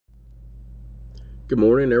Good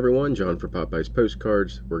morning, everyone. John for Popeyes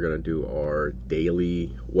Postcards. We're going to do our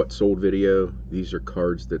daily What Sold video. These are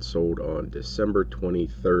cards that sold on December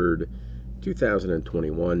 23rd,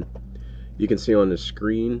 2021. You can see on the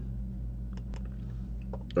screen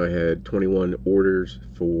I had 21 orders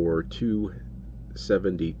for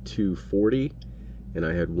 $272.40, and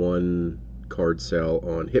I had one card sell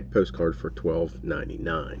on Hit Postcard for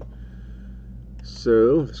 $12.99.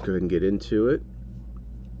 So let's go ahead and get into it.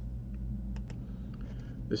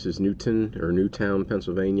 This is Newtown,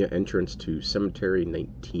 Pennsylvania. Entrance to Cemetery,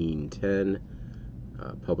 1910.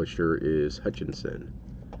 Publisher is Hutchinson.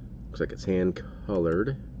 Looks like it's hand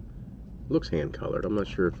colored. Looks hand colored. I'm not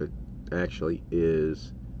sure if it actually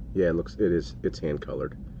is. Yeah, it's hand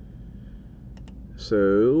colored.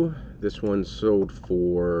 So this one sold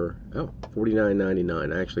for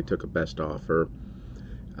 $49.99. I actually took a best offer.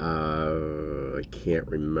 I can't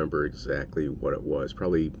remember exactly what it was.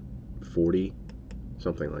 Probably 40.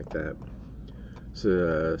 Something like that.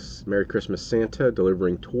 So, Merry Christmas Santa,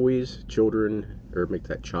 delivering toys, children, or make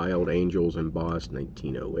that child, angels embossed,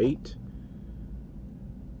 1908.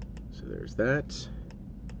 So there's that.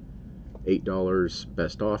 $8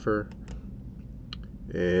 best offer.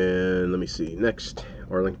 And let me see, next,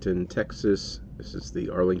 Arlington, Texas. This is the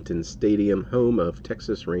Arlington Stadium, home of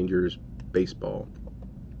Texas Rangers baseball.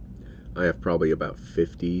 I have probably about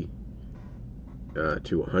 50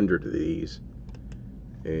 to 100 of these,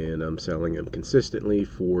 and I'm selling them consistently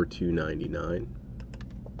for $2.99.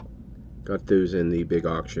 Got those in the big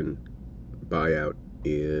auction buyout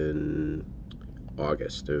in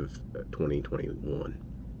August of 2021.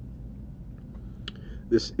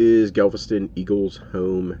 This is Galveston Eagles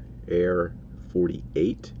Home Air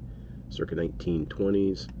 48, circa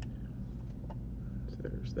 1920s. So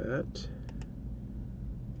there's that.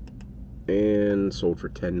 And sold for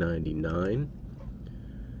 $10.99.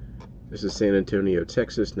 This is San Antonio,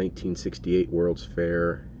 Texas, 1968 World's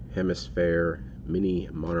Fair Hemisphere Mini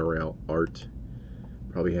Monorail Art.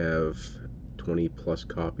 Probably have 20 plus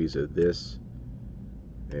copies of this,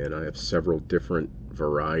 and I have several different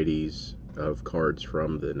varieties of cards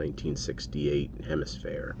from the 1968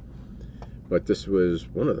 Hemisphere. But this was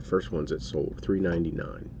one of the first ones that sold,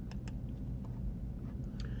 $3.99.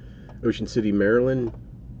 Ocean City, Maryland.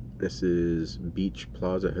 This is Beach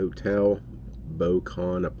Plaza Hotel,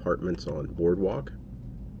 Bocon Apartments on Boardwalk.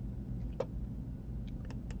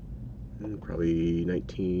 Probably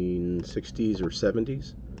 1960s or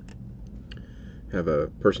 70s. Have a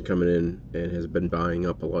person coming in and has been buying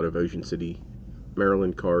up a lot of Ocean City,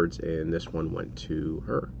 Maryland cards, and this one went to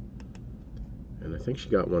her. And I think she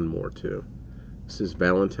got one more too. This is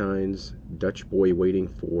Valentine's, Dutch Boy Waiting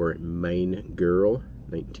for Main Girl,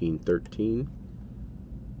 1913.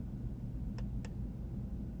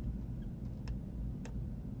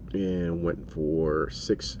 And went for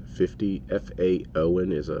 $6.50. F.A.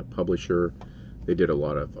 Owen is a publisher. They did a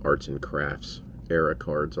lot of arts and crafts era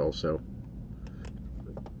cards also.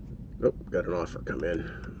 Oh, got an offer come in.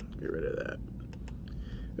 Get rid of that.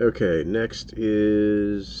 Okay, next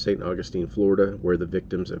is St. Augustine, Florida, where the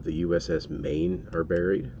victims of the USS Maine are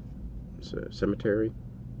buried. It's a cemetery.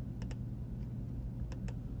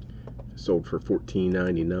 Sold for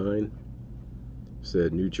 $14.99. It's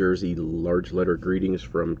a New Jersey large letter greetings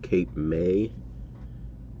from Cape May.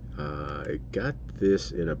 I got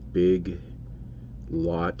this in a big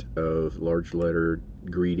lot of large letter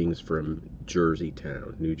greetings from Jersey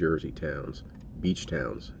town, New Jersey towns, beach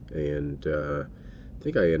towns, and I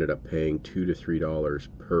think I ended up paying $2 to $3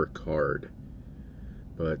 per card.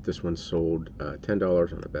 But this one sold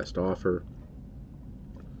 $10 on the best offer.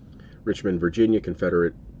 Richmond, Virginia,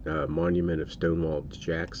 Confederate Monument of Stonewall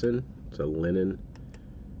Jackson. It's a linen.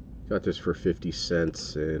 Got this for 50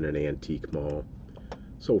 cents in an antique mall.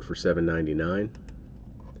 Sold for $7.99.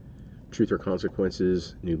 Truth or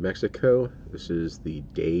Consequences, New Mexico. This is the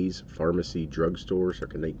Days Pharmacy Drugstore,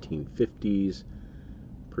 circa 1950s.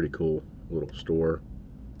 Pretty cool little store.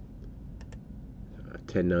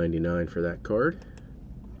 $10.99 for that card.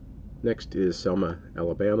 Next is Selma,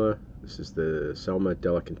 Alabama. This is the Selma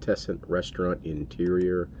Delicatessen Restaurant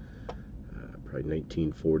Interior. Probably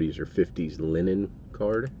 1940s or 50s linen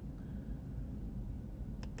card.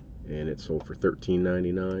 And it sold for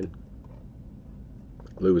 $13.99.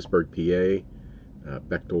 Lewisburg, PA,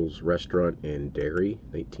 Bechtel's Restaurant and Dairy,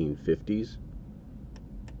 1950s.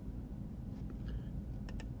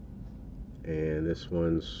 And this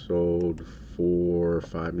one sold for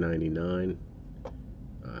 $5.99.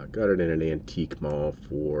 Got it in an antique mall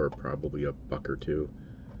for probably $1 or $2.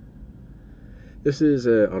 This is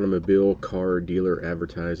an automobile car dealer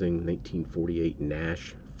advertising, 1948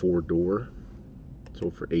 Nash 4-door.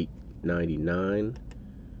 Sold for $8.99.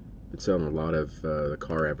 It's on a lot of the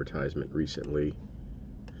car advertisement recently.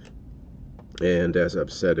 And as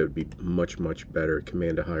I've said, it would be much, much better,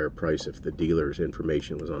 command a higher price if the dealer's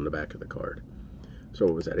information was on the back of the card. So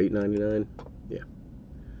what was that, $8.99? Yeah.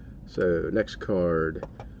 So next card,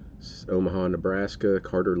 Omaha, Nebraska,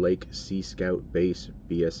 Carter Lake Sea Scout Base,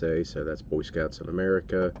 BSA, so that's Boy Scouts of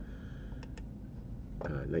America.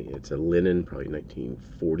 It's a linen, probably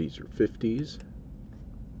 1940s or 50s.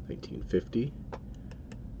 1950.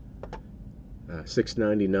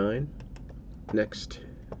 $6.99. Next,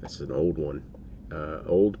 this is an old one.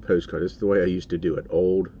 Old postcard. This is the way I used to do it.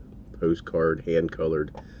 Old postcard,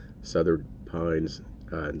 hand-colored, Southern Pines,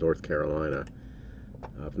 North Carolina.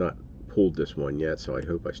 I've not pulled this one yet, so I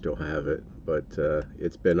hope I still have it. But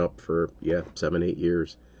it's been up for, 7-8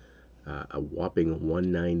 years. A whopping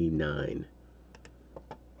 $1.99.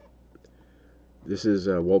 This is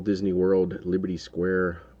Walt Disney World Liberty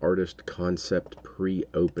Square Artist Concept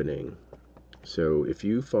Pre-Opening. So if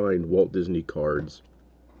you find Walt Disney cards,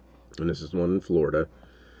 and this is one in Florida,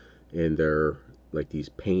 and they're like these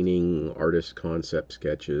painting artist concept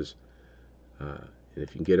sketches, and if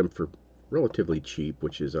you can get them for relatively cheap,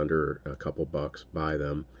 which is under a couple bucks, buy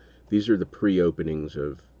them. These are the pre-openings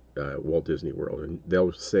of Walt Disney World, and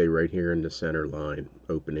they'll say right here in the center line,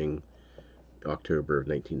 opening October of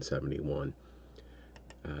 1971.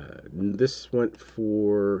 This went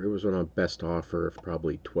for, it was on a best offer of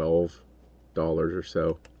probably $12 or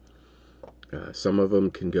so. Some of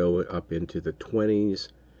them can go up into the 20s.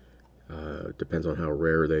 Depends on how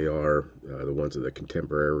rare they are. The ones at the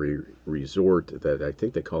Contemporary Resort, that I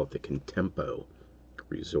think they call it the Contempo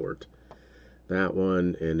Resort. That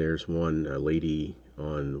one, and there's one lady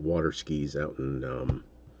on water skis out in, I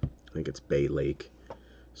think it's Bay Lake.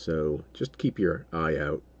 So just keep your eye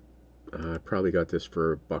out. I probably got this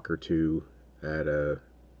for $1 or $2 at a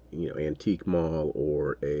antique mall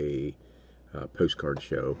or a postcard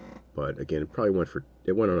show. But again,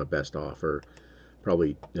 it went on a best offer,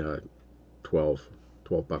 probably 12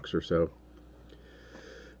 bucks or so.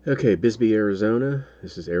 Okay, Bisbee, Arizona.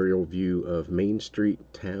 This is aerial view of Main Street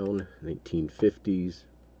town, 1950s.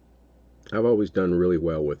 I've always done really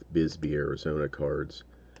well with Bisbee, Arizona cards.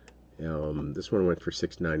 This one went for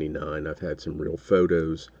 $6.99. I've had some real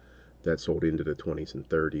photos that sold into the 20s and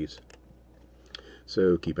 30s.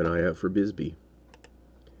 So keep an eye out for Bisbee.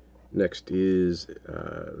 Next is,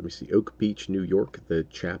 let me see, Oak Beach, New York, the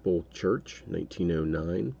Chapel Church,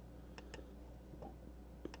 1909.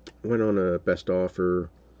 Went on a best offer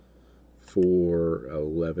for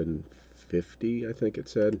 $11.50, I think it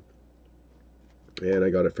said. And I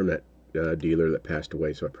got it from that dealer that passed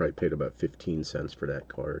away, so I probably paid about 15 cents for that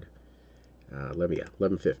card.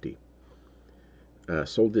 $11.50.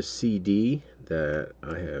 Sold this CD that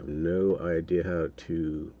I have no idea how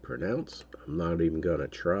to pronounce. I'm not even gonna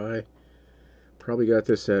try. Probably got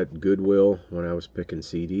this at Goodwill when I was picking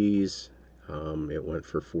CDs. It went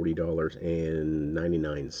for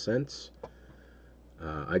 $40.99.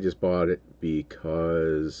 I just bought it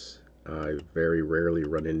because I very rarely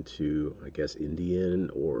run into, I guess, Indian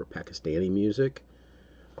or Pakistani music.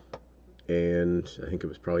 And I think it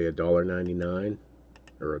was probably $1.99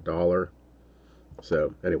 or $1.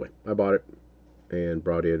 So anyway, I bought it and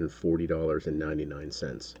brought in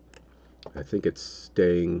 $40.99. I think it's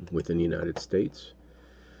staying within the United States.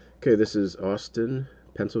 Okay, this is Austin,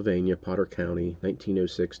 Pennsylvania, Potter County,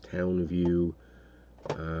 1906 Town View,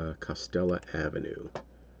 Costella Avenue.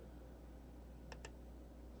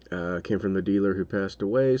 Came from the dealer who passed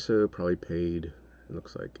away, so probably paid, it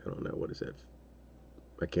looks like, I don't know, what is that?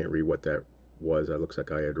 I can't read what that was. It looks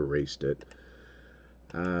like I had erased it.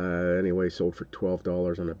 Anyway, sold for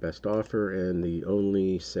 $12 on a best offer, and the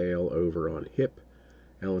only sale over on HIP,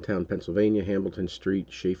 Allentown, Pennsylvania, Hamilton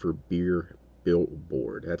Street, Schaefer Beer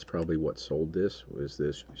Billboard. That's probably what sold this, was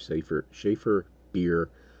this Schaefer Beer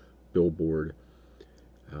Billboard.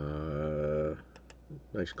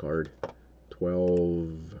 Nice card.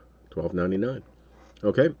 $12.99.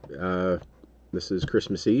 Okay, this is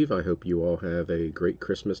Christmas Eve. I hope you all have a great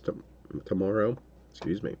Christmas tomorrow.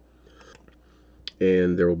 Excuse me.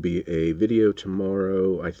 And there will be a video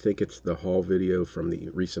tomorrow. I think it's the haul video from the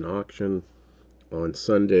recent auction. On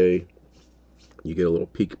Sunday, you get a little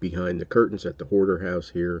peek behind the curtains at the Hoarder House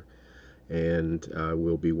here. And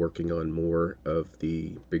we'll be working on more of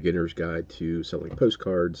the beginner's guide to selling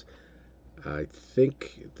postcards. I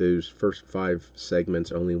think those first 5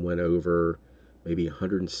 segments only went over maybe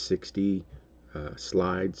 160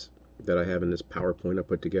 slides that I have in this PowerPoint I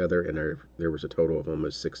put together, and there was a total of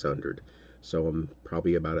almost 600. So I'm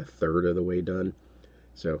probably about a third of the way done.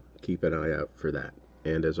 So keep an eye out for that.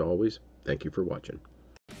 And as always, thank you for watching.